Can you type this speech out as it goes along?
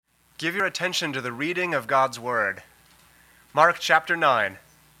Give your attention to the reading of God's Word. Mark chapter 9.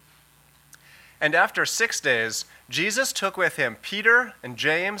 And after 6 days, Jesus took with him Peter and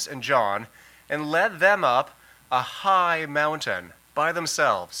James and John and led them up a high mountain by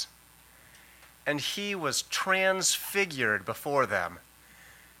themselves. And he was transfigured before them,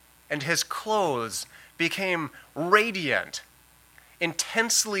 and his clothes became radiant,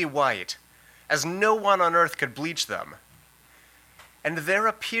 intensely white, as no one on earth could bleach them. And there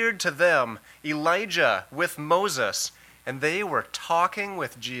appeared to them Elijah with Moses, and they were talking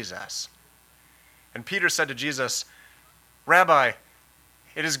with Jesus. And Peter said to Jesus, "Rabbi,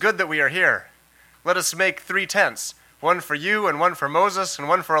 it is good that we are here. Let us make 3 tents, one for you and one for Moses and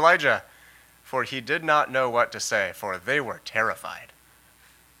one for Elijah." For he did not know what to say, for they were terrified.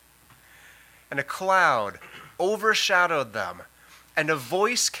 And a cloud overshadowed them, and a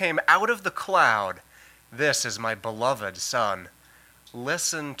voice came out of the cloud, "This is my beloved Son.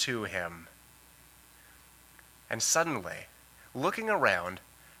 Listen to him." And suddenly, looking around,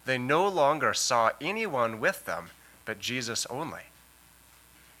 they no longer saw anyone with them but Jesus only.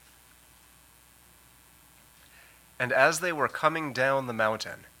 And as they were coming down the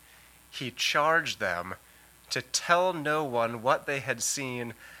mountain, he charged them to tell no one what they had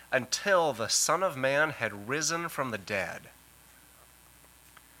seen until the Son of Man had risen from the dead.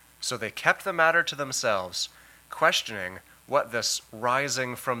 So they kept the matter to themselves, questioning what this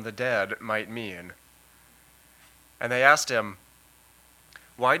rising from the dead might mean. And they asked him,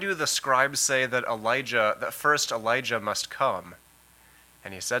 "Why do the scribes say that first Elijah must come?"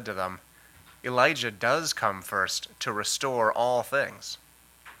 And he said to them, "Elijah does come first to restore all things.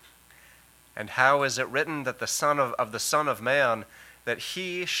 And how is it written that the Son of Man, that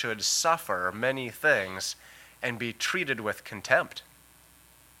he should suffer many things and be treated with contempt?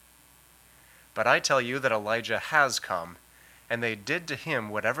 But I tell you that Elijah has come, and they did to him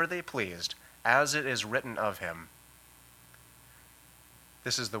whatever they pleased, as it is written of him."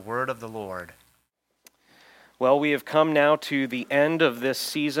 This is the word of the Lord. Well, we have come now to the end of this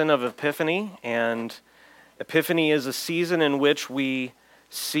season of Epiphany, and Epiphany is a season in which we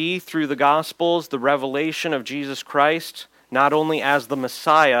see through the Gospels the revelation of Jesus Christ, not only as the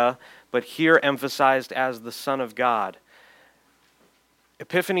Messiah, but here emphasized as the Son of God.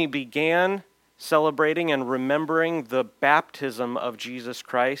 Epiphany began celebrating and remembering the baptism of Jesus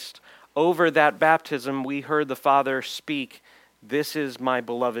Christ. Over that baptism, we heard the Father speak, "This is my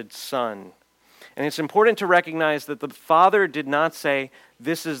beloved Son." And it's important to recognize that the Father did not say,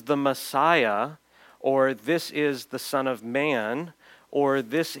 "This is the Messiah," or "This is the Son of Man," or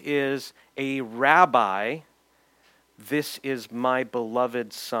 "This is a rabbi." "This is my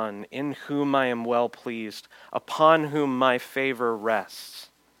beloved Son, in whom I am well pleased, upon whom my favor rests."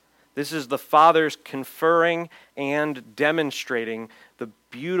 This is the Father's conferring and demonstrating the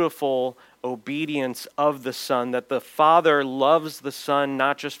beautiful obedience of the Son, that the Father loves the Son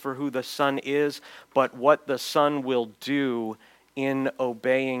not just for who the Son is, but what the Son will do in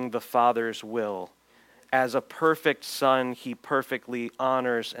obeying the Father's will. As a perfect Son, he perfectly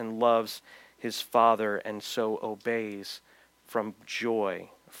honors and loves his Father, and so obeys from joy,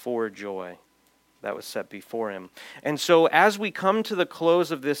 for joy that was set before him. And so as we come to the close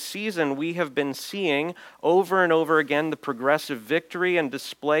of this season, we have been seeing over and over again the progressive victory and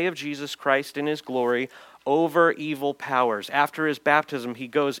display of Jesus Christ in his glory over evil powers. After his baptism, he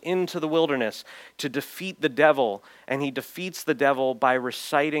goes into the wilderness to defeat the devil, and he defeats the devil by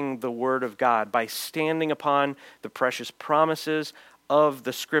reciting the word of God, by standing upon the precious promises of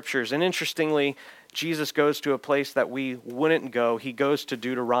the Scriptures. And interestingly, Jesus goes to a place that we wouldn't go. He goes to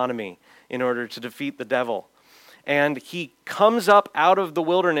Deuteronomy in order to defeat the devil. And he comes up out of the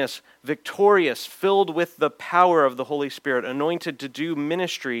wilderness victorious, filled with the power of the Holy Spirit, anointed to do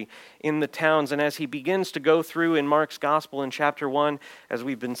ministry in the towns. And as he begins to go through in Mark's Gospel in chapter 1, as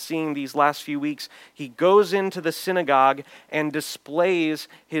we've been seeing these last few weeks, he goes into the synagogue and displays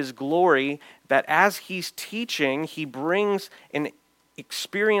his glory, that as he's teaching, he brings an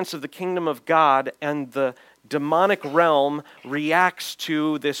experience of the kingdom of God, and the demonic realm reacts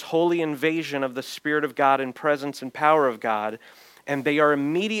to this holy invasion of the Spirit of God and presence and power of God, and they are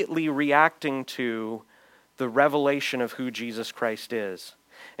immediately reacting to the revelation of who Jesus Christ is.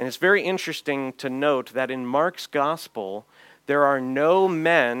 And it's very interesting to note that in Mark's Gospel, there are no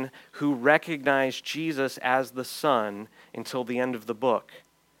men who recognize Jesus as the Son until the end of the book.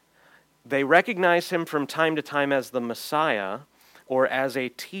 They recognize him from time to time as the Messiah or as a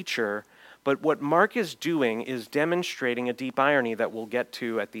teacher, but what Mark is doing is demonstrating a deep irony that we'll get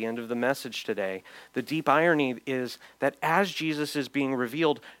to at the end of the message today. The deep irony is that as Jesus is being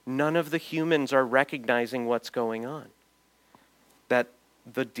revealed, none of the humans are recognizing what's going on. That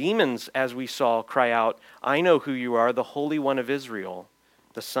The demons, as we saw, cry out, "I know who you are, the Holy One of Israel,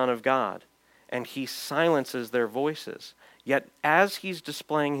 the Son of God." And he silences their voices. Yet as he's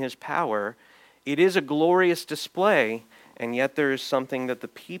displaying his power, it is a glorious display, and yet there is something that the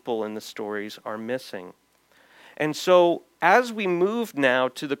people in the stories are missing. And so as we move now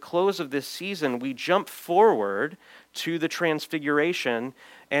to the close of this season, we jump forward to the Transfiguration,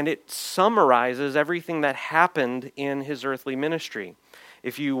 and it summarizes everything that happened in his earthly ministry.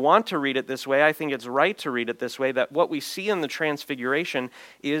 If you want to read it this way, I think it's right to read it this way, that what we see in the Transfiguration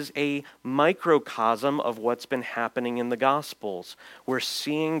is a microcosm of what's been happening in the Gospels. We're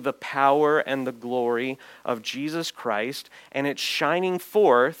seeing the power and the glory of Jesus Christ, and it's shining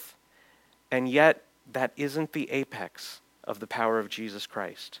forth, and yet that isn't the apex of the power of Jesus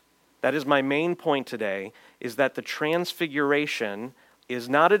Christ. That is my main point today, is that the Transfiguration is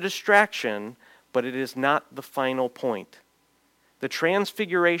not a distraction, but it is not the final point. The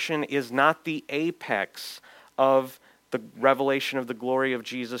Transfiguration is not the apex of the revelation of the glory of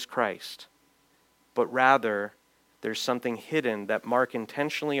Jesus Christ, but rather there's something hidden that Mark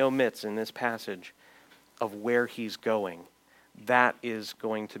intentionally omits in this passage of where he's going. That is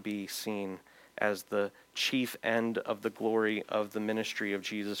going to be seen as the chief end of the glory of the ministry of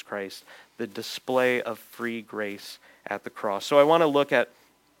Jesus Christ, the display of free grace at the cross. So I want to look at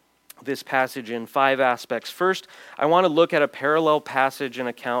this passage in 5 aspects. First, I want to look at a parallel passage and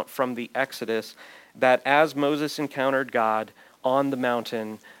account from the Exodus, that as Moses encountered God on the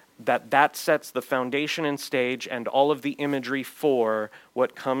mountain, that sets the foundation and stage and all of the imagery for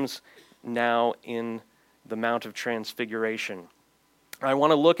what comes now in the Mount of Transfiguration. I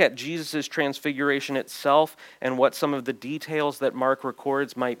want to look at Jesus' transfiguration itself and what some of the details that Mark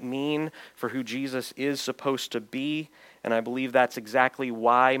records might mean for who Jesus is supposed to be. And I believe that's exactly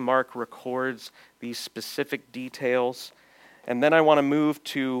why Mark records these specific details. And then I want to move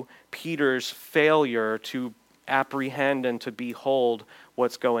to Peter's failure to apprehend and to behold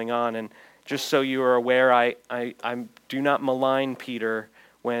what's going on. And just so you are aware, I do not malign Peter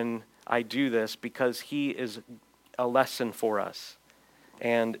when I do this, because he is a lesson for us.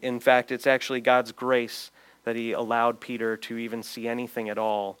 And in fact, it's actually God's grace that he allowed Peter to even see anything at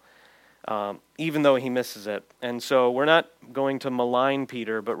all, even though he misses it. And so we're not going to malign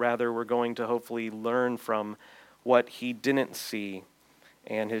Peter, but rather we're going to hopefully learn from what he didn't see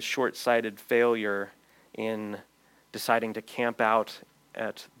and his short-sighted failure in deciding to camp out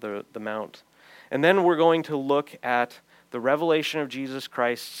at the mount. And then we're going to look at the revelation of Jesus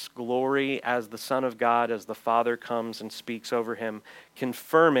Christ's glory as the Son of God, as the Father comes and speaks over him,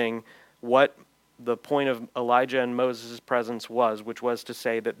 confirming what the point of Elijah and Moses' presence was, which was to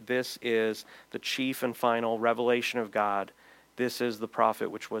say that this is the chief and final revelation of God. This is the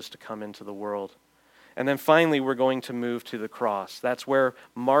prophet which was to come into the world. And then finally, we're going to move to the cross. That's where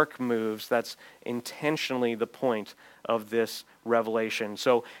Mark moves. That's intentionally the point of this revelation.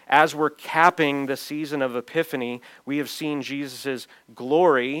 So as we're capping the season of Epiphany, we have seen Jesus'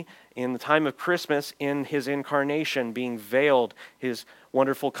 glory in the time of Christmas in his incarnation, being veiled, his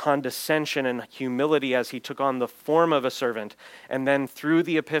wonderful condescension and humility as he took on the form of a servant. And then through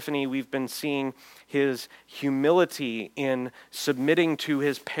the Epiphany, we've been seeing his humility in submitting to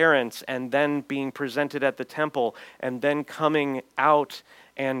his parents and then being presented at the temple and then coming out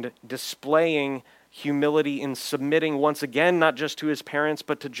and displaying humility in submitting once again, not just to his parents,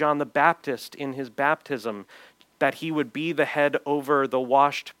 but to John the Baptist in his baptism, that he would be the head over the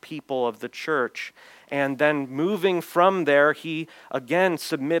washed people of the church. And then moving from there, he again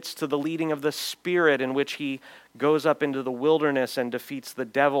submits to the leading of the Spirit, in which he goes up into the wilderness and defeats the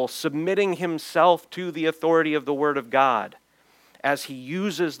devil, submitting himself to the authority of the Word of God as he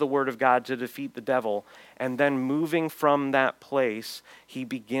uses the Word of God to defeat the devil. And then moving from that place, he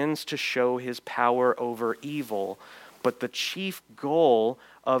begins to show his power over evil. But the chief goal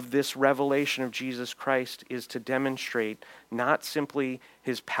of this revelation of Jesus Christ is to demonstrate not simply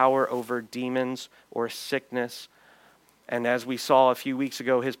his power over demons or sickness, and as we saw a few weeks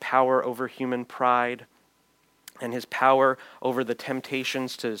ago, his power over human pride, and his power over the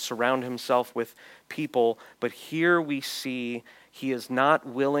temptations to surround himself with people. But here we see he is not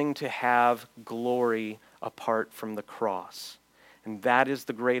willing to have glory apart from the cross. And that is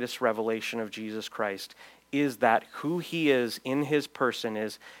the greatest revelation of Jesus Christ, is that who he is in his person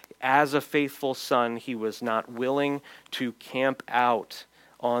is, as a faithful son, he was not willing to camp out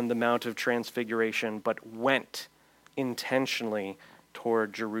on the Mount of Transfiguration, but went intentionally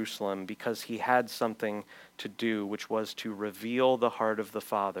toward Jerusalem because he had something to do, which was to reveal the heart of the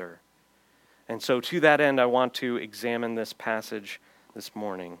Father. And so to that end, I want to examine this passage this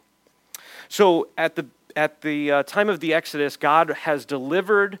morning. So at at the time of the Exodus, God has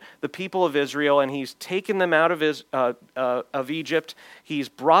delivered the people of Israel, and he's taken them out of Egypt. He's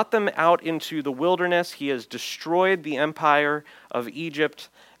brought them out into the wilderness. He has destroyed the empire of Egypt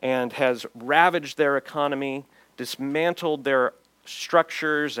and has ravaged their economy, dismantled their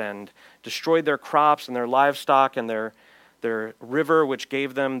structures, and destroyed their crops and their livestock and their river, which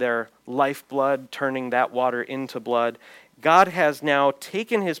gave them their lifeblood, turning that water into blood. God has now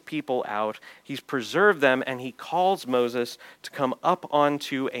taken his people out, he's preserved them, and he calls Moses to come up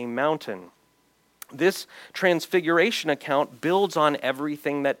onto a mountain. This transfiguration account builds on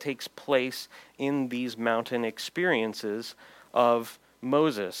everything that takes place in these mountain experiences of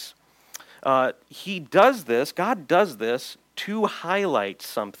Moses. God does this to highlight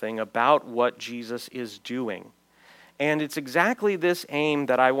something about what Jesus is doing. And it's exactly this aim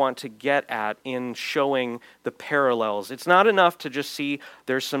that I want to get at in showing the parallels. It's not enough to just see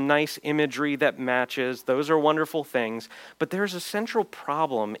there's some nice imagery that matches. Those are wonderful things. But there's a central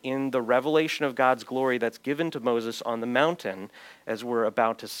problem in the revelation of God's glory that's given to Moses on the mountain, as we're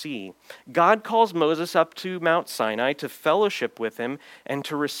about to see. God calls Moses up to Mount Sinai to fellowship with him and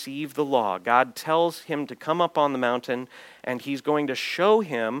to receive the law. God tells him to come up on the mountain, and he's going to show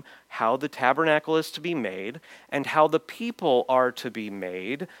him how the tabernacle is to be made and how the people are to be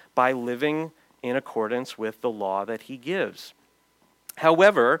made by living in accordance with the law that he gives.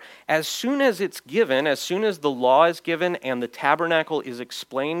 However, as soon as it's given, as soon as the law is given and the tabernacle is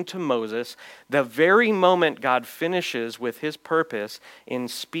explained to Moses, the very moment God finishes with his purpose in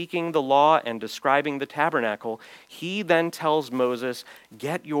speaking the law and describing the tabernacle, he then tells Moses,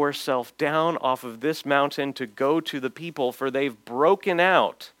 "Get yourself down off of this mountain to go to the people, for they've broken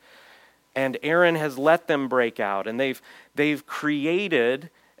out." And Aaron has let them break out, and they've created,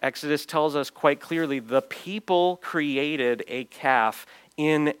 Exodus tells us quite clearly, the people created a calf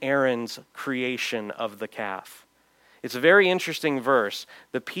in Aaron's creation of the calf. It's a very interesting verse.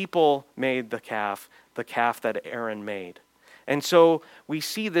 The people made the calf that Aaron made. And so we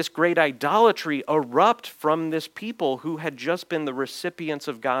see this great idolatry erupt from this people who had just been the recipients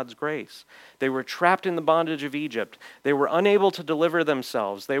of God's grace. They were trapped in the bondage of Egypt. They were unable to deliver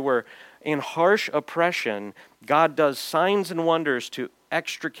themselves. They were in harsh oppression. God does signs and wonders to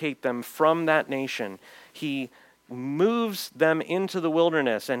extricate them from that nation. He moves them into the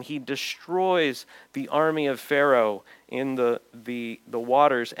wilderness, and he destroys the army of Pharaoh in the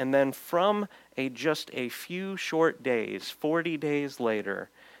waters. And then from just a few short days, 40 days later,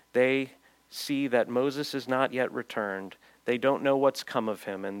 they see that Moses is not yet returned. They don't know what's come of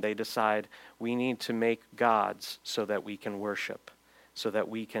him, and they decide, we need to make gods so that we can worship, so that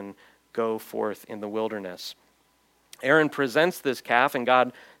we can go forth in the wilderness. Aaron presents this calf, and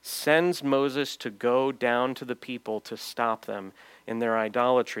God sends Moses to go down to the people to stop them in their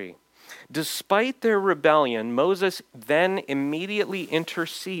idolatry. Despite their rebellion, Moses then immediately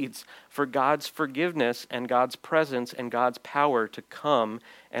intercedes for God's forgiveness and God's presence and God's power to come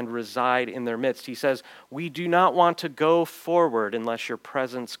and reside in their midst. He says, "We do not want to go forward unless your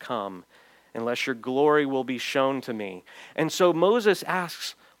presence come, unless your glory will be shown to me." And so Moses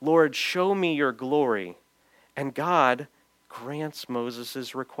asks, "Lord, show me your glory." And God grants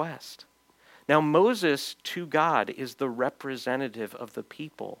Moses' request. Now, Moses to God is the representative of the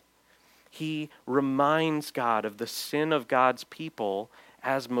people. He reminds God of the sin of God's people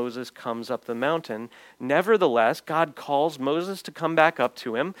as Moses comes up the mountain. Nevertheless, God calls Moses to come back up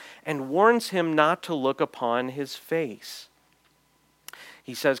to him and warns him not to look upon his face.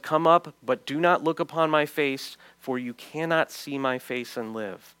 He says, "Come up, but do not look upon my face, for you cannot see my face and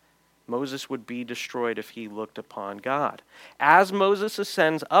live." Moses would be destroyed if he looked upon God. As Moses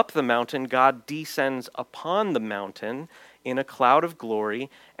ascends up the mountain, God descends upon the mountain in a cloud of glory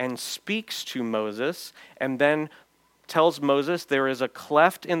and speaks to Moses, and then tells Moses, there is a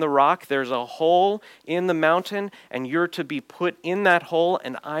cleft in the rock, there's a hole in the mountain, and you're to be put in that hole,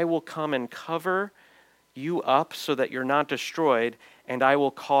 and I will come and cover you up so that you're not destroyed, and I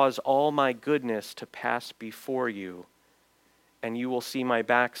will cause all my goodness to pass before you, and you will see my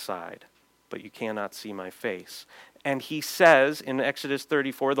backside, but you cannot see my face. And he says in Exodus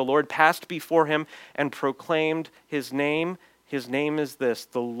 34, the Lord passed before him and proclaimed his name. His name is this,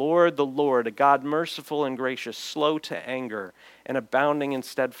 the Lord, a God merciful and gracious, slow to anger, and abounding in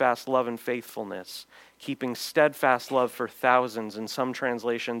steadfast love and faithfulness, keeping steadfast love for thousands. In some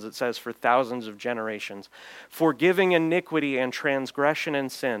translations it says for thousands of generations, forgiving iniquity and transgression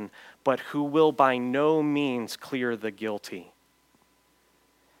and sin, but who will by no means clear the guilty,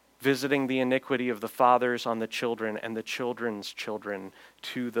 visiting the iniquity of the fathers on the children and the children's children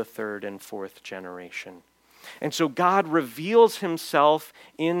to the third and fourth generation. And so God reveals himself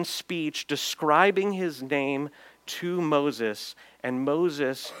in speech, describing his name to Moses, and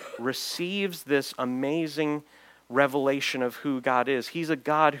Moses receives this amazing revelation of who God is. He's a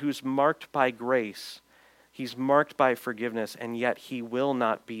God who's marked by grace. He's marked by forgiveness, and yet he will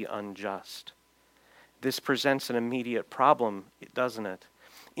not be unjust. This presents an immediate problem, doesn't it?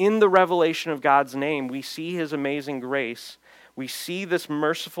 In the revelation of God's name, we see his amazing grace. We see this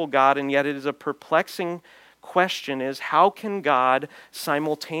merciful God, and yet it is a perplexing question is, how can God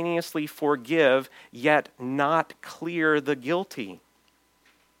simultaneously forgive yet not clear the guilty?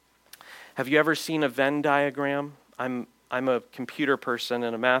 Have you ever seen a Venn diagram? I'm a computer person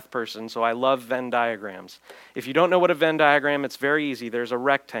and a math person, so I love Venn diagrams. If you don't know what a Venn diagram, it's very easy. There's a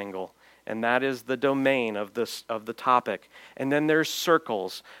rectangle, and that is the domain of the topic. And then there's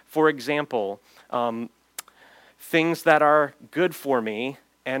circles. For example, things that are good for me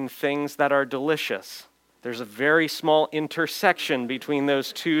and things that are delicious. There's a very small intersection between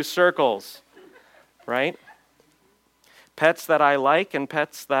those two circles, right? Pets that I like and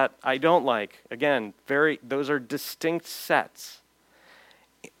pets that I don't like. Again, those are distinct sets.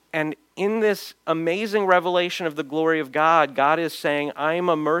 And in this amazing revelation of the glory of God, God is saying, I am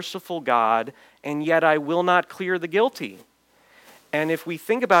a merciful God, and yet I will not clear the guilty. And if we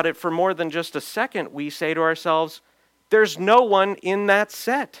think about it for more than just a second, we say to ourselves, there's no one in that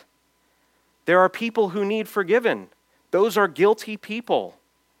set. There are people who need forgiven. Those are guilty people.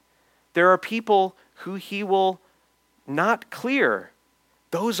 There are people who he will not clear.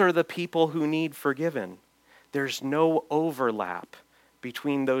 Those are the people who need forgiven. There's no overlap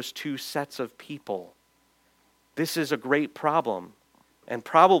between those two sets of people. This is a great problem. And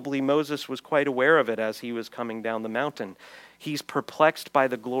probably Moses was quite aware of it as he was coming down the mountain. He's perplexed by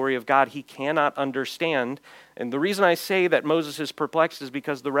the glory of God. He cannot understand. And the reason I say that Moses is perplexed is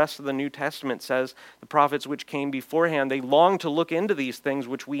because the rest of the New Testament says the prophets which came beforehand, they longed to look into these things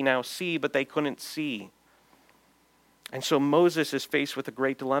which we now see, but they couldn't see. And so Moses is faced with a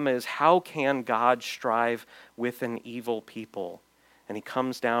great dilemma, is how can God strive with an evil people? And he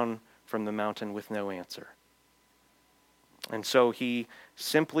comes down from the mountain with no answer. And so he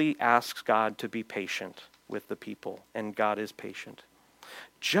simply asks God to be patient with the people, and God is patient.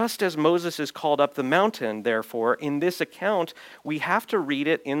 Just as Moses is called up the mountain, therefore, in this account, we have to read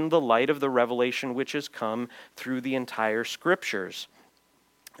it in the light of the revelation which has come through the entire scriptures.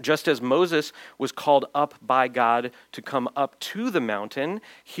 Just as Moses was called up by God to come up to the mountain,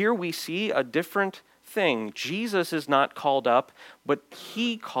 here we see a different thing. Jesus is not called up, but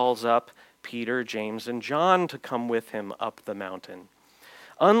he calls up Peter, James, and John to come with him up the mountain.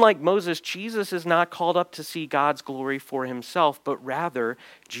 Unlike Moses, Jesus is not called up to see God's glory for himself, but rather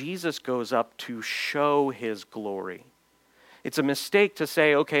Jesus goes up to show his glory. It's a mistake to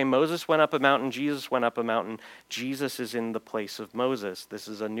say, okay, Moses went up a mountain, Jesus went up a mountain, Jesus is in the place of Moses. This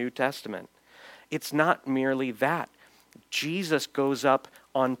is a New Testament. It's not merely that. Jesus goes up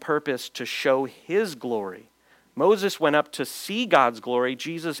on purpose to show his glory. Moses went up to see God's glory.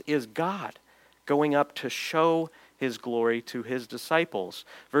 Jesus is God, going up to show his glory to his disciples.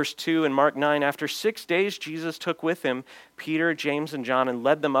 Verse 2 in Mark 9, after 6 days Jesus took with him Peter, James, and John and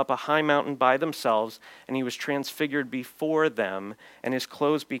led them up a high mountain by themselves, and he was transfigured before them, and his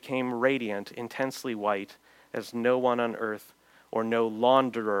clothes became radiant, intensely white, as no one on earth or no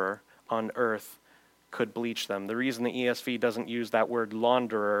launderer on earth could bleach them. The reason the ESV doesn't use that word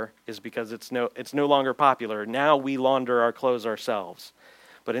launderer is because it's no longer popular. Now we launder our clothes ourselves.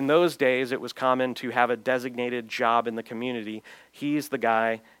 But in those days, it was common to have a designated job in the community. He's the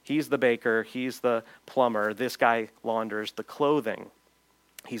guy, he's the baker, he's the plumber. This guy launders the clothing.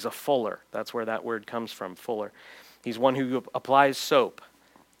 He's a fuller. That's where that word comes from, fuller. He's one who applies soap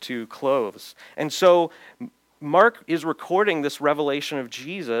to clothes. And so Mark is recording this revelation of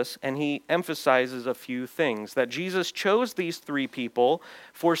Jesus, and he emphasizes a few things. That Jesus chose these three people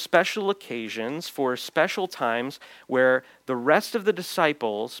for special occasions, for special times where the rest of the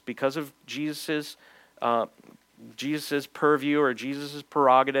disciples, because of Jesus's purview, or Jesus's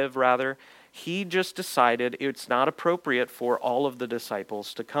prerogative rather, he just decided it's not appropriate for all of the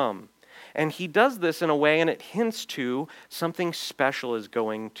disciples to come. And he does this in a way, and it hints to something special is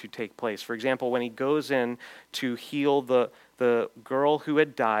going to take place. For example, when he goes in to heal the girl who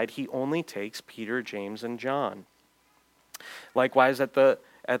had died, he only takes Peter, James, and John. Likewise, at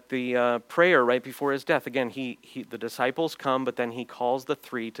the prayer right before his death, again, the disciples come, but then he calls the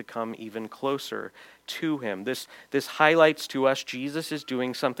three to come even closer to him. This highlights to us Jesus is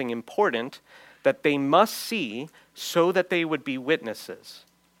doing something important that they must see so that they would be witnesses.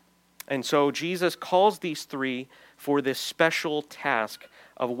 And so Jesus calls these three for this special task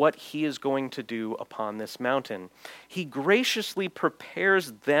of what he is going to do upon this mountain. He graciously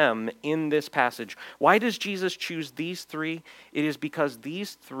prepares them in this passage. Why does Jesus choose these three? It is because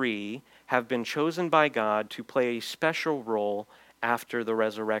these three have been chosen by God to play a special role after the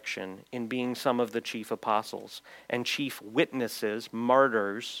resurrection in being some of the chief apostles and chief witnesses,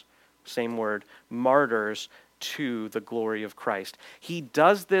 martyrs, same word, martyrs to the glory of Christ. He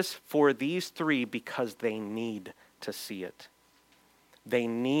does this for these three because they need to see it. They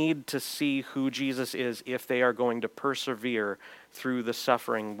need to see who Jesus is if they are going to persevere through the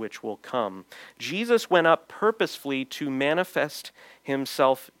suffering which will come. Jesus went up purposefully to manifest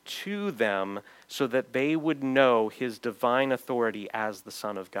himself to them so that they would know his divine authority as the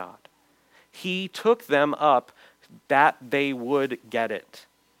Son of God. He took them up that they would get it.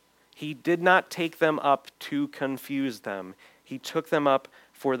 He did not take them up to confuse them. He took them up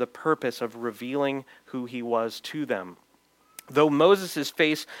for the purpose of revealing who he was to them. Though Moses'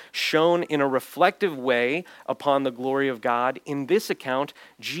 face shone in a reflective way upon the glory of God, in this account,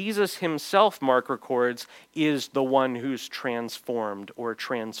 Jesus himself, Mark records, is the one who's transformed or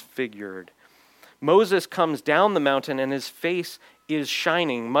transfigured. Moses comes down the mountain and his face is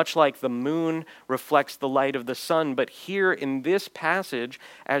shining, much like the moon reflects the light of the sun. But here in this passage,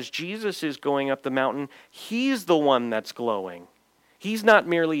 as Jesus is going up the mountain, he's the one that's glowing. He's not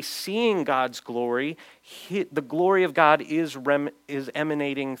merely seeing God's glory. The glory of God is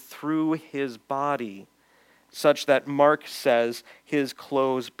emanating through his body, such that Mark says his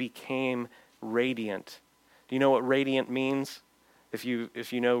clothes became radiant. Do you know what radiant means? If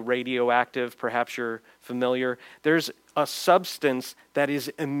you know radioactive, perhaps you're familiar. There's a substance that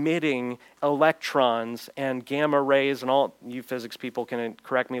is emitting electrons and gamma rays, and all you physics people can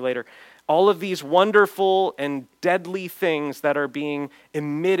correct me later. All of these wonderful and deadly things that are being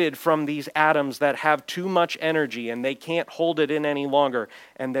emitted from these atoms that have too much energy and they can't hold it in any longer,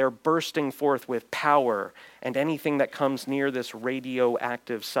 and they're bursting forth with power, and anything that comes near this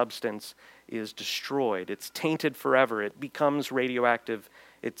radioactive substance is destroyed. It's tainted forever. It becomes radioactive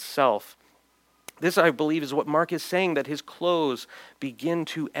itself. This, I believe, is what Mark is saying, that his clothes begin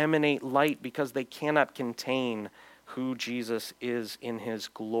to emanate light because they cannot contain who Jesus is in his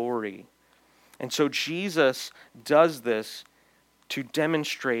glory. And so Jesus does this to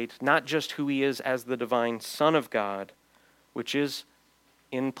demonstrate not just who he is as the divine Son of God, which is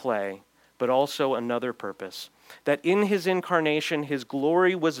in play, but also another purpose. That in his incarnation, his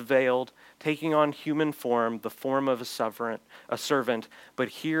glory was veiled, taking on human form, the form of a servant, but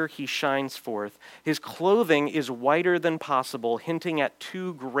here he shines forth. His clothing is whiter than possible, hinting at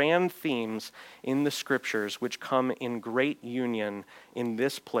two grand themes in the scriptures which come in great union in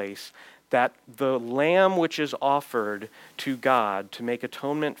this place. That the lamb which is offered to God to make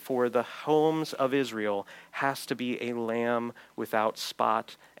atonement for the homes of Israel has to be a lamb without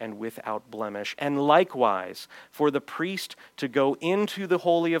spot and without blemish. And likewise, for the priest to go into the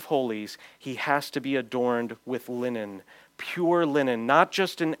Holy of Holies, he has to be adorned with linen, pure linen, not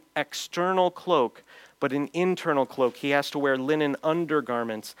just an external cloak, but an internal cloak. He has to wear linen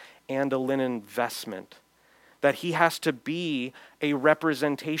undergarments and a linen vestment. That he has to be a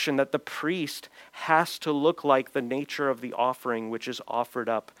representation, that the priest has to look like the nature of the offering which is offered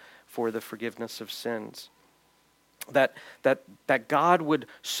up for the forgiveness of sins. That God would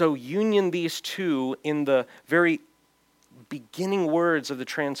so union these two in the very beginning words of the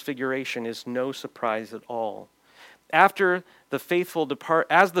Transfiguration is no surprise at all. After the faithful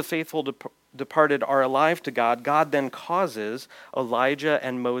departed are alive to God, God then causes Elijah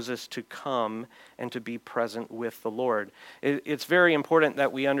and Moses to come and to be present with the Lord. It's very important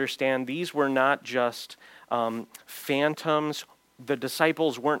that we understand these were not just phantoms. The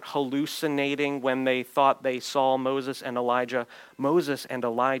disciples weren't hallucinating when they thought they saw Moses and Elijah. Moses and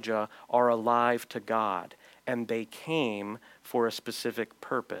Elijah are alive to God, and they came for a specific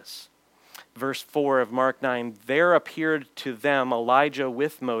purpose. Verse 4 of Mark 9, there appeared to them Elijah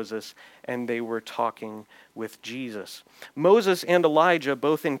with Moses, and they were talking with Jesus. Moses and Elijah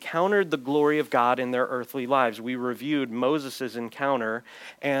both encountered the glory of God in their earthly lives. We reviewed Moses' encounter,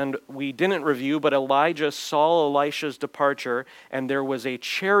 and we didn't review, but Elijah saw Elisha's departure, and there was a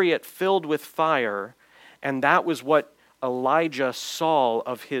chariot filled with fire, and that was what Elijah saw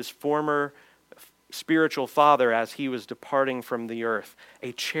of his former spiritual father as he was departing from the earth,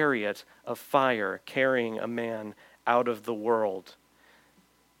 a chariot of fire carrying a man out of the world.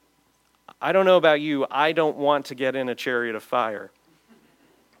 I don't know about you, I don't want to get in a chariot of fire.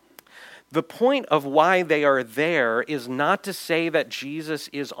 The point of why they are there is not to say that Jesus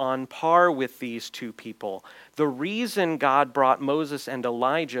is on par with these two people. The reason God brought Moses and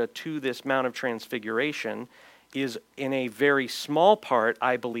Elijah to this Mount of Transfiguration is in a very small part,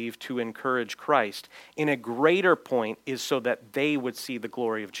 I believe, to encourage Christ. In a greater point is so that they would see the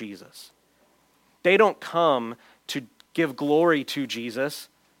glory of Jesus. They don't come to give glory to Jesus.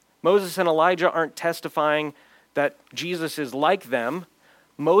 Moses and Elijah aren't testifying that Jesus is like them.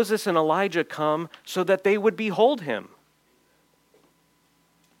 Moses and Elijah come so that they would behold him.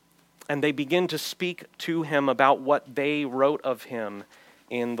 And they begin to speak to him about what they wrote of him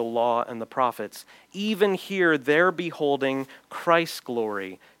in the law and the prophets. Even here, they're beholding Christ's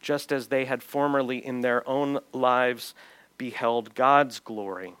glory, just as they had formerly in their own lives beheld God's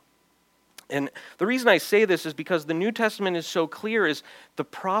glory. And the reason I say this is because the New Testament is so clear, is the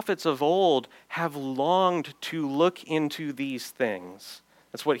prophets of old have longed to look into these things.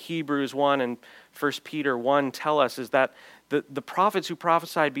 That's what Hebrews 1 and 1 Peter 1 tell us, is that the prophets who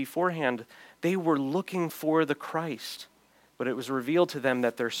prophesied beforehand, they were looking for the Christ. But it was revealed to them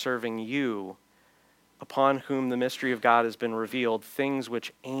that they're serving you, upon whom the mystery of God has been revealed, things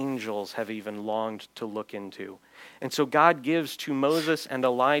which angels have even longed to look into. And so God gives to Moses and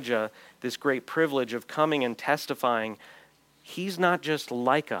Elijah this great privilege of coming and testifying, he's not just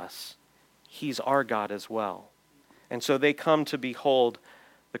like us, he's our God as well. And so they come to behold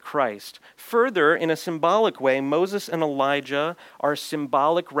the Christ. Further, in a symbolic way, Moses and Elijah are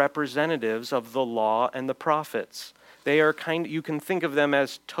symbolic representatives of the law and the prophets. They are you can think of them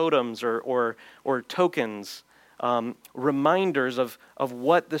as totems or tokens, reminders of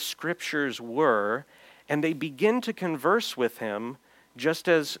what the scriptures were, and they begin to converse with him, just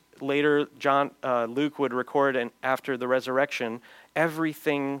as later Luke would record, and after the resurrection,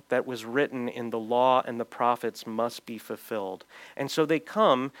 everything that was written in the law and the prophets must be fulfilled. And so they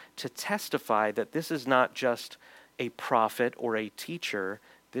come to testify that this is not just a prophet or a teacher,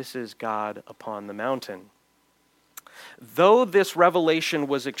 this is God upon the mountain. Though this revelation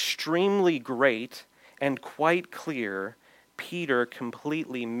was extremely great and quite clear, Peter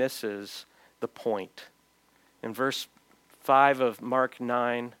completely misses the point. In verse 5 of Mark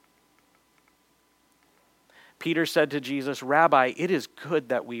 9, Peter said to Jesus, "Rabbi, it is good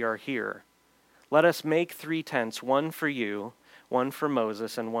that we are here. Let us make 3 tents, one for you, one for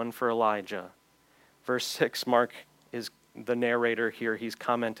Moses, and one for Elijah." Verse 6, Mark is the narrator here. He's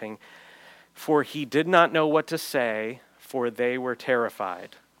commenting, "For he did not know what to say, for they were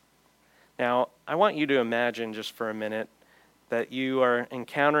terrified." Now, I want you to imagine just for a minute that you are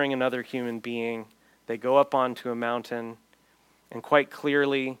encountering another human being. They go up onto a mountain, and quite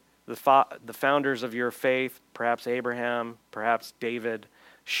clearly, the founders of your faith, perhaps Abraham, perhaps David,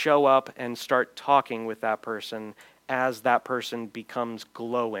 show up and start talking with that person as that person becomes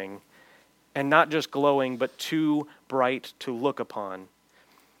glowing. And not just glowing, but too bright to look upon.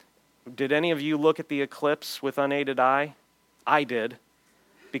 Did any of you look at the eclipse with unaided eye? I did,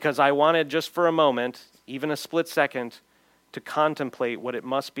 because I wanted just for a moment, even a split second, to contemplate what it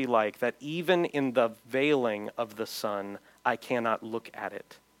must be like that even in the veiling of the sun, I cannot look at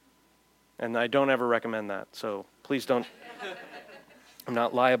it. And I don't ever recommend that, so please don't. I'm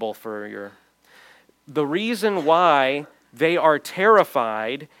not liable for your... The reason why they are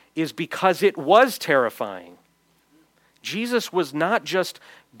terrified is because it was terrifying. Jesus was not just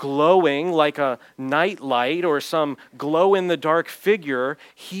glowing like a nightlight or some glow-in-the-dark figure.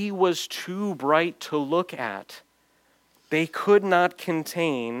 He was too bright to look at. They could not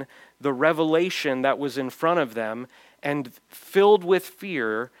contain the revelation that was in front of them, and filled with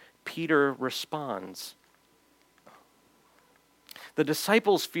fear, Peter responds. The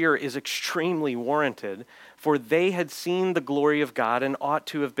disciples' fear is extremely warranted, for they had seen the glory of God and ought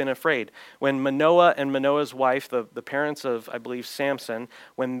to have been afraid. When Manoah and Manoah's wife, the parents of, I believe, Samson,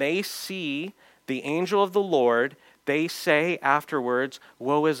 when they see the angel of the Lord, they say afterwards,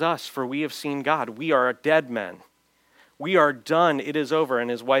 "Woe is us, for we have seen God. We are dead men. We are done. It is over." And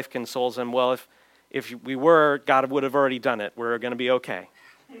his wife consoles him, "Well, if we were, God would have already done it. We're going to be okay."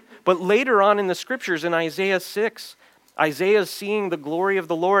 But later on in the scriptures, in Isaiah 6, Isaiah is seeing the glory of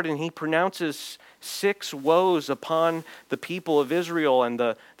the Lord, and he pronounces 6 woes upon the people of Israel and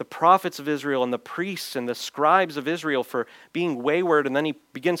the prophets of Israel and the priests and the scribes of Israel for being wayward. And then he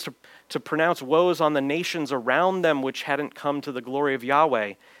begins to pronounce woes on the nations around them which hadn't come to the glory of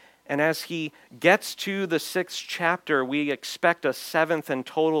Yahweh. And as he gets to the 6th chapter, we expect a 7th and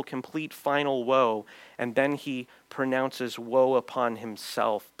total, complete, final woe. And then he pronounces woe upon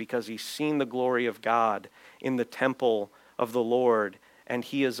himself because he's seen the glory of God in the temple of the Lord, and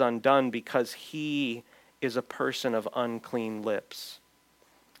he is undone because he is a person of unclean lips.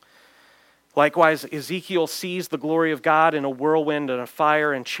 Likewise, Ezekiel sees the glory of God in a whirlwind and a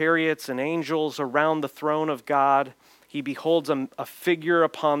fire and chariots and angels around the throne of God. He beholds a figure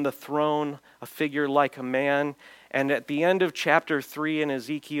upon the throne, a figure like a man. And at the end of chapter 3 in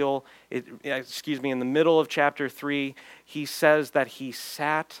Ezekiel, in the middle of chapter 3, he says that he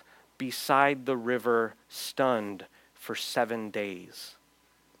sat beside the river stunned for 7 days.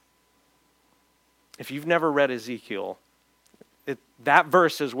 If you've never read Ezekiel, that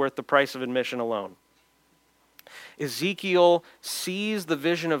verse is worth the price of admission alone. Ezekiel sees the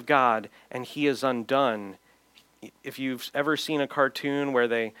vision of God and he is undone. If you've ever seen a cartoon where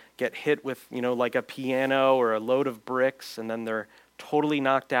they get hit with, like a piano or a load of bricks and then they're totally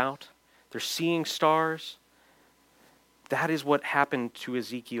knocked out, they're seeing stars. That is what happened to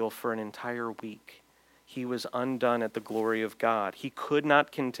Ezekiel for an entire week. He was undone at the glory of God. He could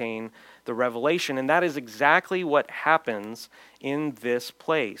not contain the revelation, and that is exactly what happens in this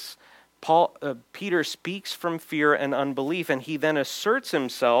place. Peter speaks from fear and unbelief, and he then asserts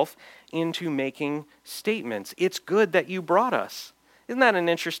himself into making statements. It's good that you brought us. Isn't that an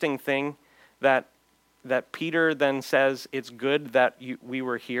interesting thing that Peter then says, it's good that we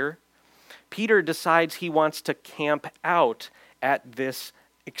were here? Peter decides he wants to camp out at this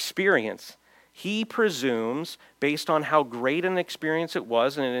experience. He presumes, based on how great an experience it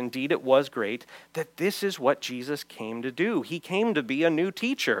was, and indeed it was great, that this is what Jesus came to do. He came to be a new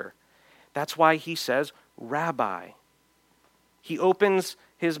teacher. That's why he says, Rabbi. He opens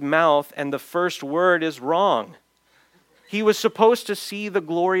his mouth and the first word is wrong. He was supposed to see the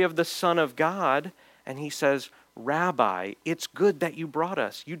glory of the Son of God, and he says, Rabbi, it's good that you brought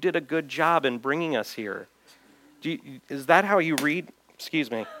us. You did a good job in bringing us here. Is that how you read? Excuse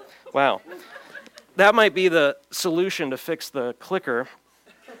me. Wow. That might be the solution to fix the clicker.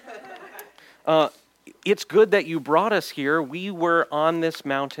 It's good that you brought us here. We were on this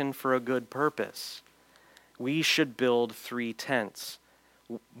mountain for a good purpose. We should build 3 tents,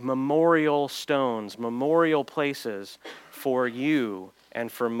 memorial stones, memorial places for you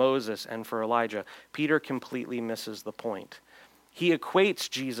and for Moses and for Elijah. Peter completely misses the point. He equates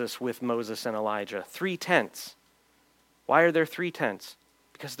Jesus with Moses and Elijah. 3 tents. Why are there 3 tents?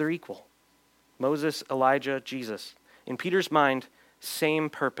 Because they're equal. Moses, Elijah, Jesus. In Peter's mind, same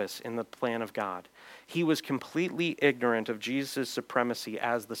purpose in the plan of God. He was completely ignorant of Jesus' supremacy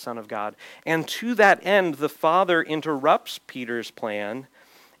as the Son of God. And to that end, the Father interrupts Peter's plan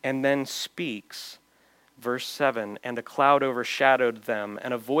and then speaks. Verse 7, and a cloud overshadowed them,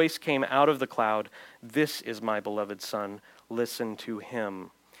 and a voice came out of the cloud, "This is my beloved Son, listen to him."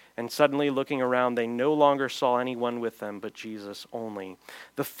 And suddenly, looking around, they no longer saw anyone with them but Jesus only.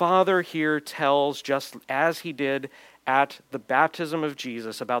 The Father here tells, just as he did at the baptism of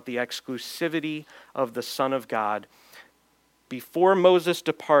Jesus, about the exclusivity of the Son of God. Before Moses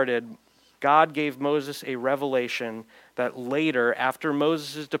departed, God gave Moses a revelation that later, after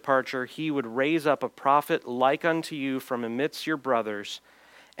Moses' departure, he would raise up a prophet like unto you from amidst your brothers,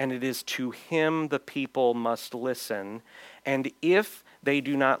 and it is to him the people must listen. And if they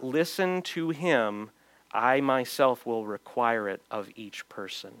do not listen to him, I myself will require it of each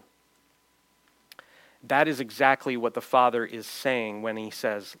person. That is exactly what the Father is saying when he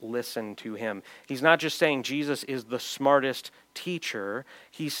says, listen to him. He's not just saying Jesus is the smartest teacher.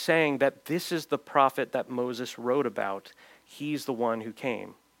 He's saying that this is the prophet that Moses wrote about. He's the one who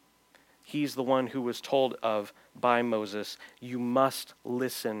came. He's the one who was told of by Moses. You must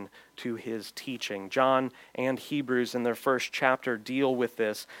listen to his teaching. John and Hebrews in their first chapter deal with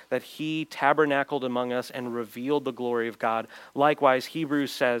this, that he tabernacled among us and revealed the glory of God. Likewise,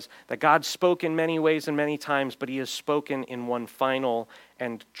 Hebrews says that God spoke in many ways and many times, but he has spoken in one final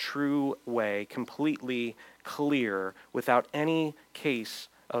and true way, completely clear, without any case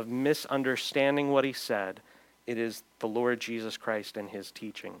of misunderstanding what he said. It is the Lord Jesus Christ and his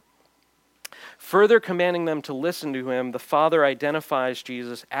teaching. Further commanding them to listen to him, the Father identifies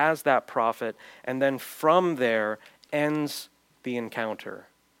Jesus as that prophet, and then from there ends the encounter.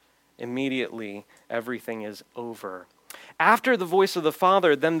 Immediately, everything is over. After the voice of the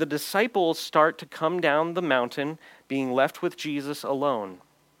Father, then the disciples start to come down the mountain, being left with Jesus alone.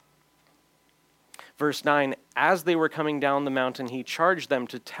 Verse 9, as they were coming down the mountain, he charged them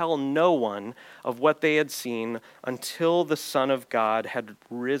to tell no one of what they had seen until the Son of God had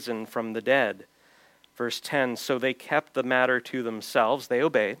risen from the dead. Verse 10, so they kept the matter to themselves, they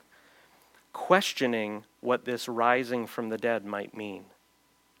obeyed, questioning what this rising from the dead might mean.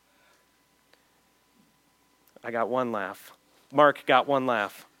 I got one laugh. Mark got one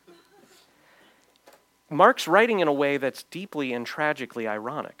laugh. Mark's writing in a way that's deeply and tragically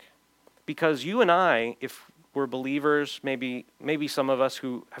ironic. Because you and I, if we're believers, maybe some of us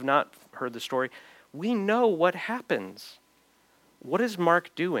who have not heard the story, we know what happens. What is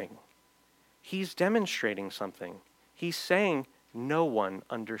Mark doing? He's demonstrating something. He's saying no one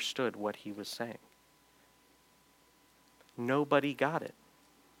understood what he was saying. Nobody got it.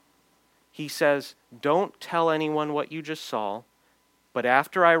 He says, don't tell anyone what you just saw, but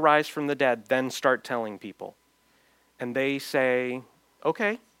after I rise from the dead, then start telling people. And they say,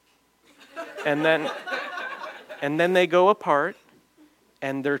 okay. And then they go apart,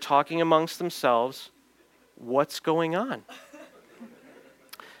 and they're talking amongst themselves. What's going on?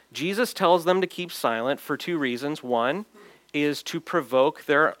 Jesus tells them to keep silent for two reasons. One is to provoke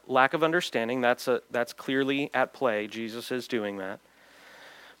their lack of understanding. That's clearly at play. Jesus is doing that.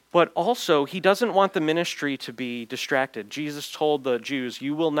 But also, he doesn't want the ministry to be distracted. Jesus told the Jews,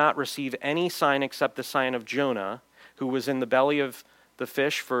 you will not receive any sign except the sign of Jonah, who was in the belly of the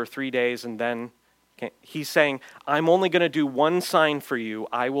fish for 3 days, and then he's saying, I'm only going to do one sign for you.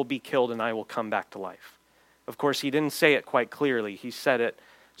 I will be killed and I will come back to life. Of course, he didn't say it quite clearly. He said it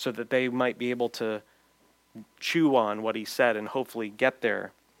so that they might be able to chew on what he said and hopefully get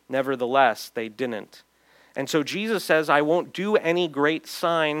there. Nevertheless, they didn't. And so Jesus says, I won't do any great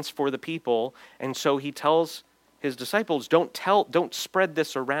signs for the people. And so he tells his disciples, don't spread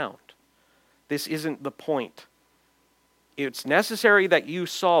this around. This isn't the point. It's necessary that you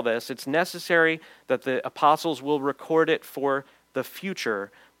saw this. It's necessary that the apostles will record it for the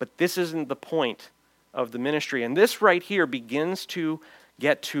future. But this isn't the point of the ministry. And this right here begins to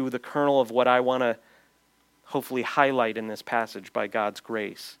get to the kernel of what I want to hopefully highlight in this passage by God's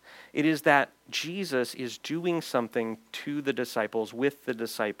grace. It is that Jesus is doing something to the disciples, with the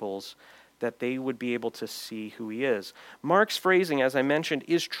disciples, that they would be able to see who he is. Mark's phrasing, as I mentioned,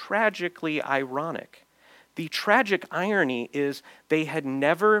 is tragically ironic. The tragic irony is they had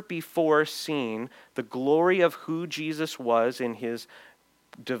never before seen the glory of who Jesus was in his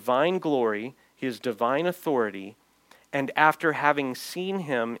divine glory, his divine authority, and after having seen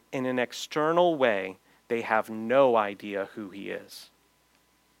him in an external way, they have no idea who he is.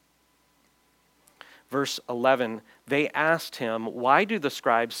 Verse 11, they asked him, why do the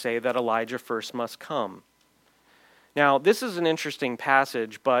scribes say that Elijah first must come? Now, this is an interesting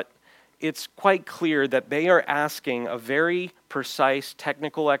passage, but it's quite clear that they are asking a very precise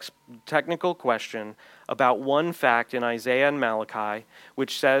technical question about one fact in Isaiah and Malachi,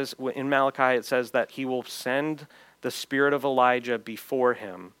 which says, in Malachi it says that he will send the spirit of Elijah before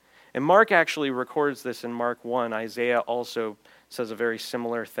him. And Mark actually records this in Mark 1. Isaiah also says a very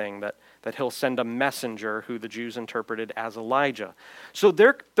similar thing, that he'll send a messenger who the Jews interpreted as Elijah. So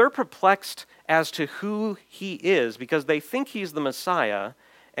they're perplexed as to who he is because they think he's the Messiah,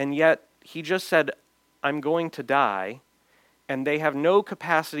 and yet he just said, I'm going to die, and they have no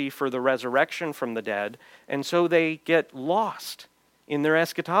capacity for the resurrection from the dead, and so they get lost in their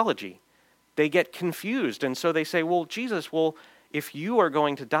eschatology. They get confused, and so they say, well, Jesus, if you are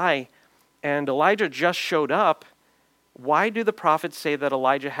going to die and Elijah just showed up, why do the prophets say that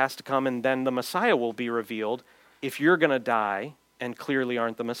Elijah has to come and then the Messiah will be revealed if you're going to die and clearly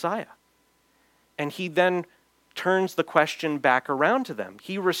aren't the Messiah? And he then turns the question back around to them.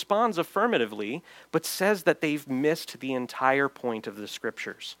 He responds affirmatively, but says that they've missed the entire point of the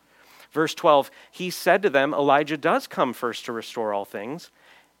scriptures. Verse 12, he said to them, Elijah does come first to restore all things.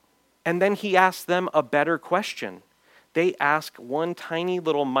 And then he asks them a better question. They ask one tiny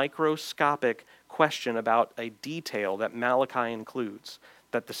little microscopic question about a detail that Malachi includes,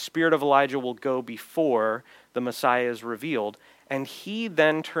 that the spirit of Elijah will go before the Messiah is revealed. And he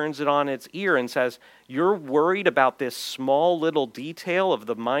then turns it on its ear and says, you're worried about this small little detail of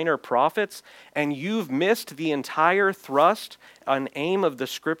the minor prophets, and you've missed the entire thrust and aim of the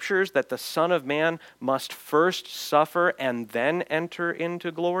scriptures that the Son of Man must first suffer and then enter into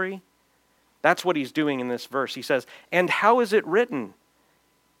glory? That's what he's doing in this verse. He says, and how is it written?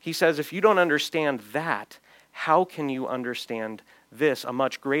 He says, if you don't understand that, how can you understand this, a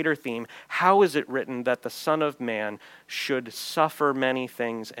much greater theme? How is it written that the Son of Man should suffer many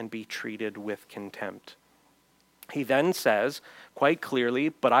things and be treated with contempt? He then says, quite clearly,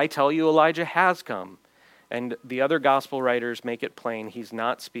 but I tell you, Elijah has come. And the other gospel writers make it plain he's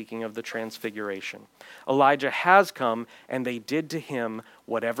not speaking of the transfiguration. Elijah has come, and they did to him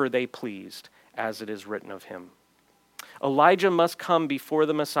whatever they pleased, as it is written of him. Elijah must come before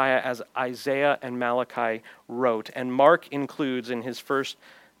the Messiah, as Isaiah and Malachi wrote. And Mark includes in his first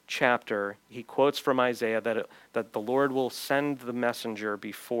chapter, he quotes from Isaiah that the Lord will send the messenger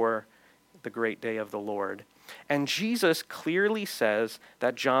before the great day of the Lord. And Jesus clearly says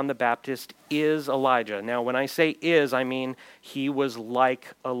that John the Baptist is Elijah. Now, when I say is, I mean he was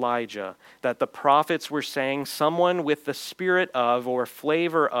like Elijah. That the prophets were saying someone with the spirit of, or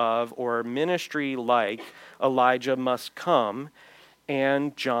flavor of, or ministry like Elijah must come.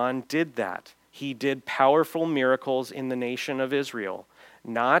 And John did that. He did powerful miracles in the nation of Israel,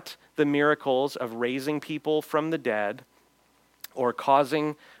 not the miracles of raising people from the dead or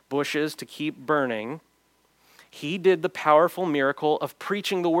causing bushes to keep burning. He did the powerful miracle of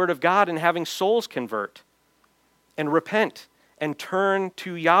preaching the word of God and having souls convert and repent and turn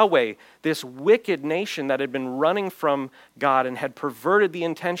to Yahweh, this wicked nation that had been running from God and had perverted the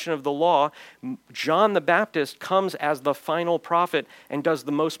intention of the law. John the Baptist comes as the final prophet and does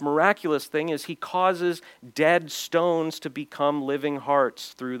the most miraculous thing is he causes dead stones to become living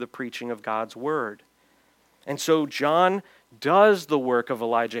hearts through the preaching of God's word. And so John does the work of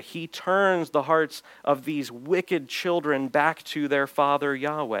Elijah. He turns the hearts of these wicked children back to their father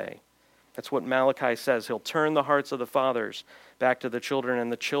Yahweh. That's what Malachi says. He'll turn the hearts of the fathers back to the children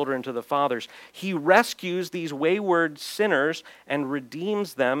and the children to the fathers. He rescues these wayward sinners and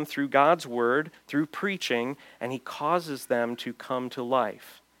redeems them through God's word, through preaching, and he causes them to come to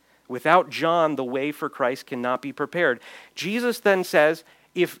life. Without John, the way for Christ cannot be prepared. Jesus then says,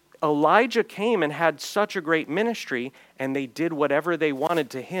 if Elijah came and had such a great ministry and they did whatever they wanted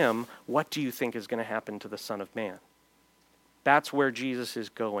to him, what do you think is going to happen to the Son of Man? That's where Jesus is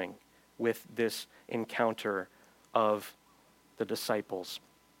going with this encounter of the disciples.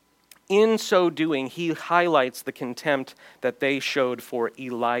 In so doing, he highlights the contempt that they showed for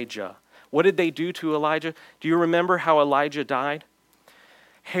Elijah. What did they do to Elijah? Do you remember how Elijah died?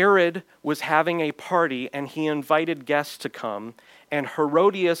 Herod was having a party and he invited guests to come, and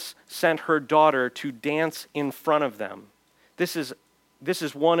Herodias sent her daughter to dance in front of them. This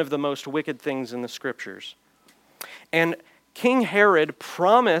is one of the most wicked things in the scriptures. And King Herod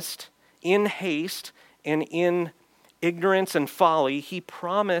promised in haste and in ignorance and folly, he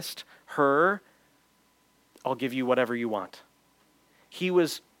promised her, I'll give you whatever you want. He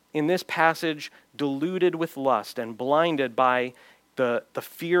was, in this passage, deluded with lust and blinded by the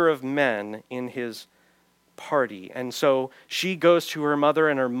fear of men in his party. And so she goes to her mother,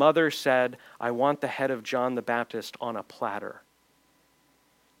 and her mother said, I want the head of John the Baptist on a platter.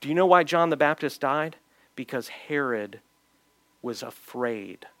 Do you know why John the Baptist died? Because Herod was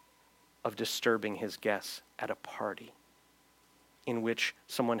afraid of disturbing his guests at a party in which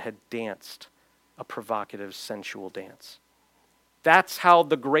someone had danced a provocative, sensual dance. That's how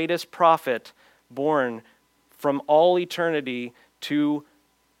the greatest prophet born from all eternity to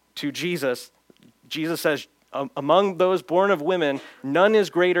Jesus, Jesus says, among those born of women, none is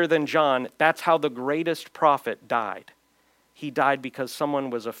greater than John. That's how the greatest prophet died. He died because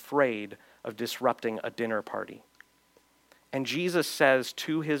someone was afraid of disrupting a dinner party. And Jesus says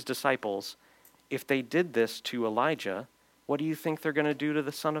to his disciples, if they did this to Elijah, what do you think they're going to do to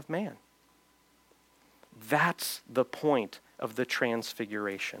the Son of Man? That's the point of the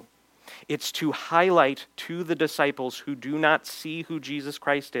transfiguration. It's to highlight to the disciples who do not see who Jesus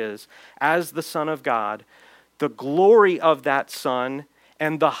Christ is as the Son of God, the glory of that Son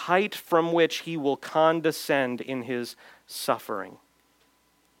and the height from which he will condescend in his suffering.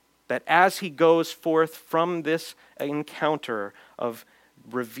 That as he goes forth from this encounter of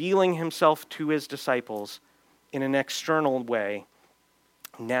revealing himself to his disciples in an external way,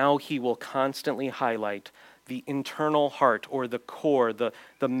 now he will constantly highlight the internal heart or the core, the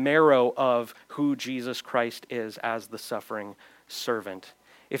marrow of who Jesus Christ is as the suffering servant.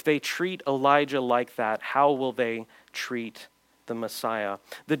 If they treat Elijah like that, how will they treat the Messiah?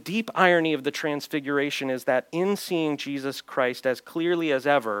 The deep irony of the transfiguration is that in seeing Jesus Christ as clearly as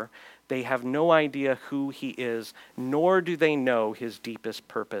ever, they have no idea who he is, nor do they know his deepest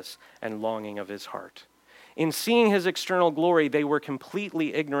purpose and longing of his heart. In seeing his external glory, they were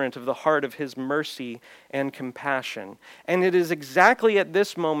completely ignorant of the heart of his mercy and compassion. And it is exactly at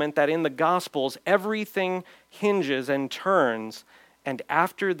this moment that in the Gospels, everything hinges and turns. And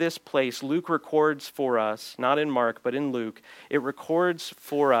after this place, Luke records for us, not in Mark, but in Luke, it records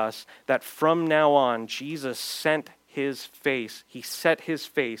for us that from now on, Jesus set his face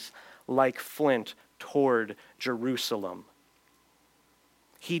like flint toward Jerusalem.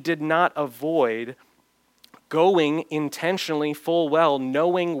 He did not avoid going intentionally full well,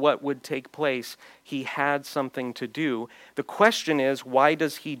 knowing what would take place. He had something to do. The question is, why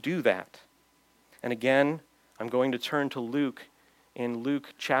does he do that? And again, I'm going to turn to Luke in Luke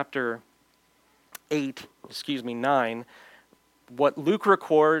chapter 9. What Luke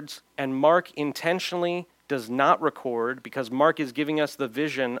records and Mark intentionally does not record, because Mark is giving us the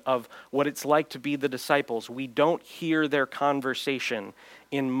vision of what it's like to be the disciples. We don't hear their conversation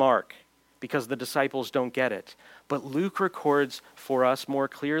in Mark, because the disciples don't get it. But Luke records for us more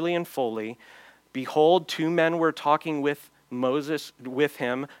clearly and fully, behold, two men were talking with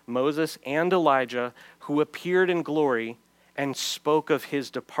him, Moses and Elijah, who appeared in glory, and spoke of his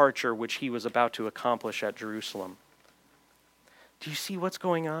departure, which he was about to accomplish at Jerusalem. Do you see what's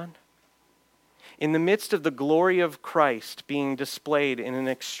going on? In the midst of the glory of Christ being displayed in an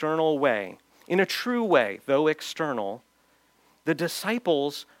external way, in a true way, though external, the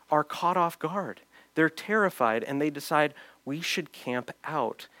disciples are caught off guard. They're terrified, and they decide we should camp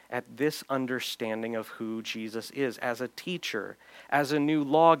out at this understanding of who Jesus is as a teacher, as a new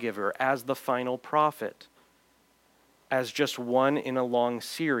lawgiver, as the final prophet, as just one in a long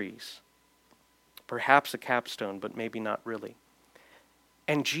series. Perhaps a capstone, but maybe not really.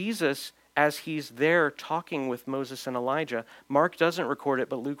 And Jesus, as he's there talking with Moses and Elijah, Mark doesn't record it,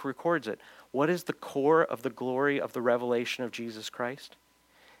 but Luke records it. What is the core of the glory of the revelation of Jesus Christ?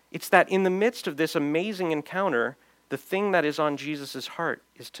 It's that in the midst of this amazing encounter, the thing that is on Jesus' heart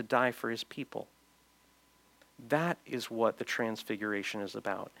is to die for his people. That is what the transfiguration is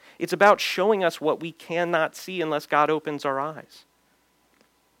about. It's about showing us what we cannot see unless God opens our eyes.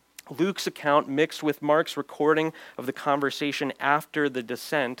 Luke's account, mixed with Mark's recording of the conversation after the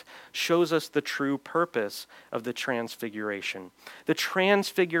descent, shows us the true purpose of the transfiguration. The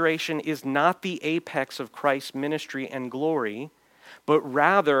transfiguration is not the apex of Christ's ministry and glory, but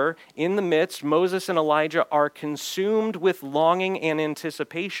rather, in the midst, Moses and Elijah are consumed with longing and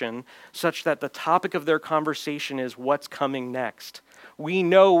anticipation, such that the topic of their conversation is what's coming next. We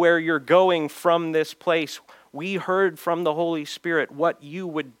know where you're going from this place. We heard from the Holy Spirit what you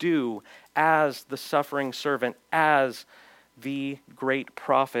would do as the suffering servant, as the great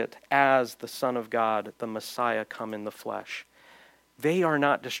prophet, as the Son of God, the Messiah come in the flesh. They are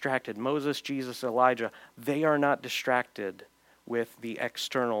not distracted. Moses, Jesus, Elijah, they are not distracted with the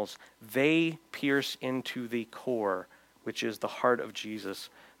externals. They pierce into the core, which is the heart of Jesus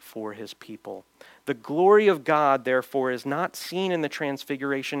for his people. The glory of God, therefore, is not seen in the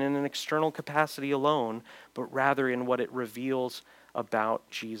transfiguration in an external capacity alone, but rather in what it reveals about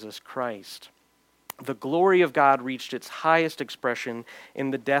Jesus Christ. The glory of God reached its highest expression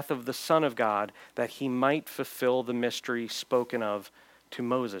in the death of the Son of God, that he might fulfill the mystery spoken of to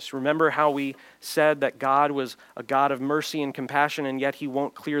Moses. Remember how we said that God was a God of mercy and compassion, and yet he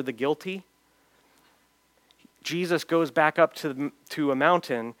won't clear the guilty? Jesus goes back up to a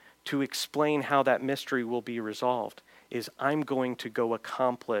mountain to explain how that mystery will be resolved, is I'm going to go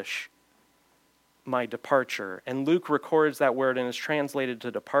accomplish my departure. And Luke records that word and is translated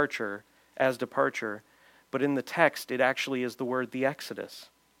to departure as departure, but in the text it actually is the word the Exodus.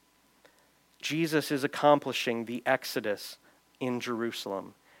 Jesus is accomplishing the Exodus in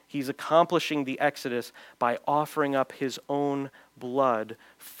Jerusalem. He's accomplishing the Exodus by offering up his own blood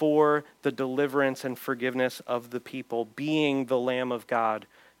for the deliverance and forgiveness of the people, being the Lamb of God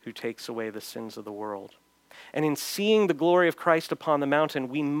who takes away the sins of the world. And in seeing the glory of Christ upon the mountain,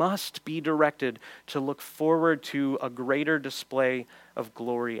 we must be directed to look forward to a greater display of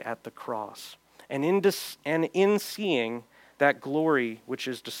glory at the cross. And in seeing that glory which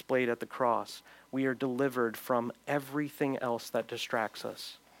is displayed at the cross, we are delivered from everything else that distracts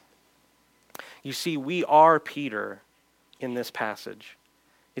us. You see, we are Peter in this passage.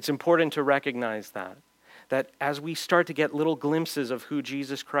 It's important to recognize that as we start to get little glimpses of who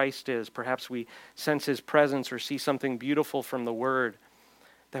Jesus Christ is, perhaps we sense his presence or see something beautiful from the word,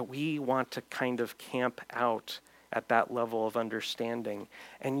 that we want to kind of camp out at that level of understanding.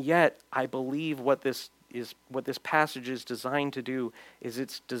 And yet, I believe what this passage is designed to do is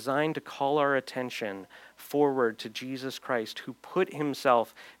it's designed to call our attention forward to Jesus Christ, who put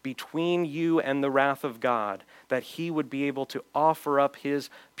himself between you and the wrath of God, that he would be able to offer up his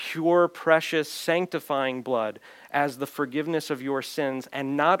pure, precious, sanctifying blood as the forgiveness of your sins,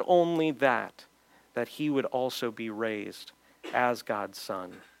 and not only that he would also be raised as God's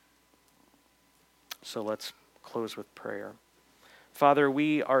Son. So let's close with prayer. Father,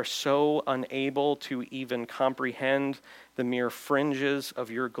 we are so unable to even comprehend the mere fringes of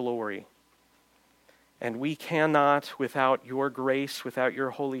your glory. And we cannot, without your grace, without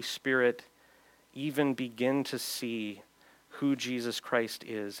your Holy Spirit, even begin to see who Jesus Christ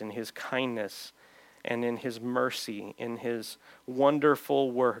is in his kindness and in his mercy, in his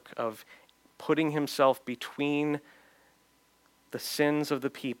wonderful work of putting himself between the sins of the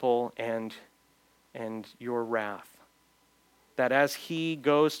people and your wrath. That as he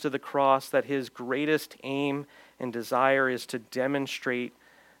goes to the cross, that his greatest aim and desire is to demonstrate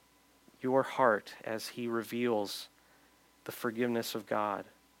your heart as he reveals the forgiveness of God.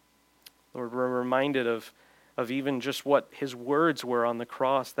 Lord, we're reminded of even just what his words were on the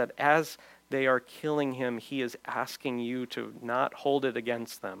cross, that as they are killing him, he is asking you to not hold it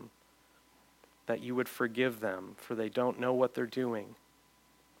against them, that you would forgive them, for they don't know what they're doing.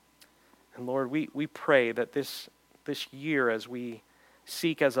 And Lord, we pray that this this year as we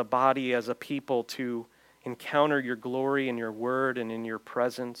seek as a body, as a people, to encounter your glory in your word and in your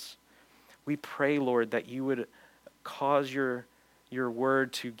presence. We pray, Lord, that you would cause your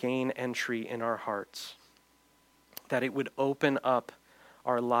word to gain entry in our hearts, that it would open up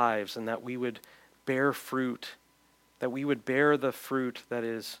our lives, and that we would bear fruit, that we would bear the fruit that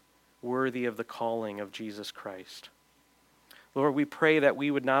is worthy of the calling of Jesus Christ. Lord, we pray that we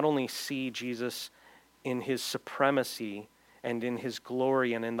would not only see Jesus in his supremacy and in his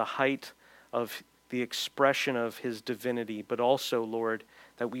glory and in the height of the expression of his divinity, but also, Lord,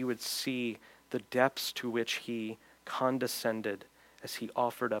 that we would see the depths to which he condescended as he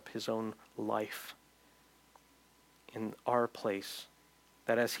offered up his own life in our place.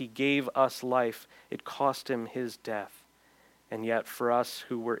 That as he gave us life, it cost him his death. And yet for us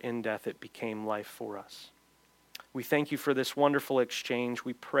who were in death, it became life for us. We thank you for this wonderful exchange.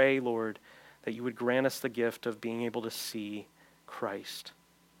 We pray, Lord, that you would grant us the gift of being able to see Christ.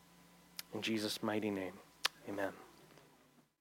 In Jesus' mighty name, amen.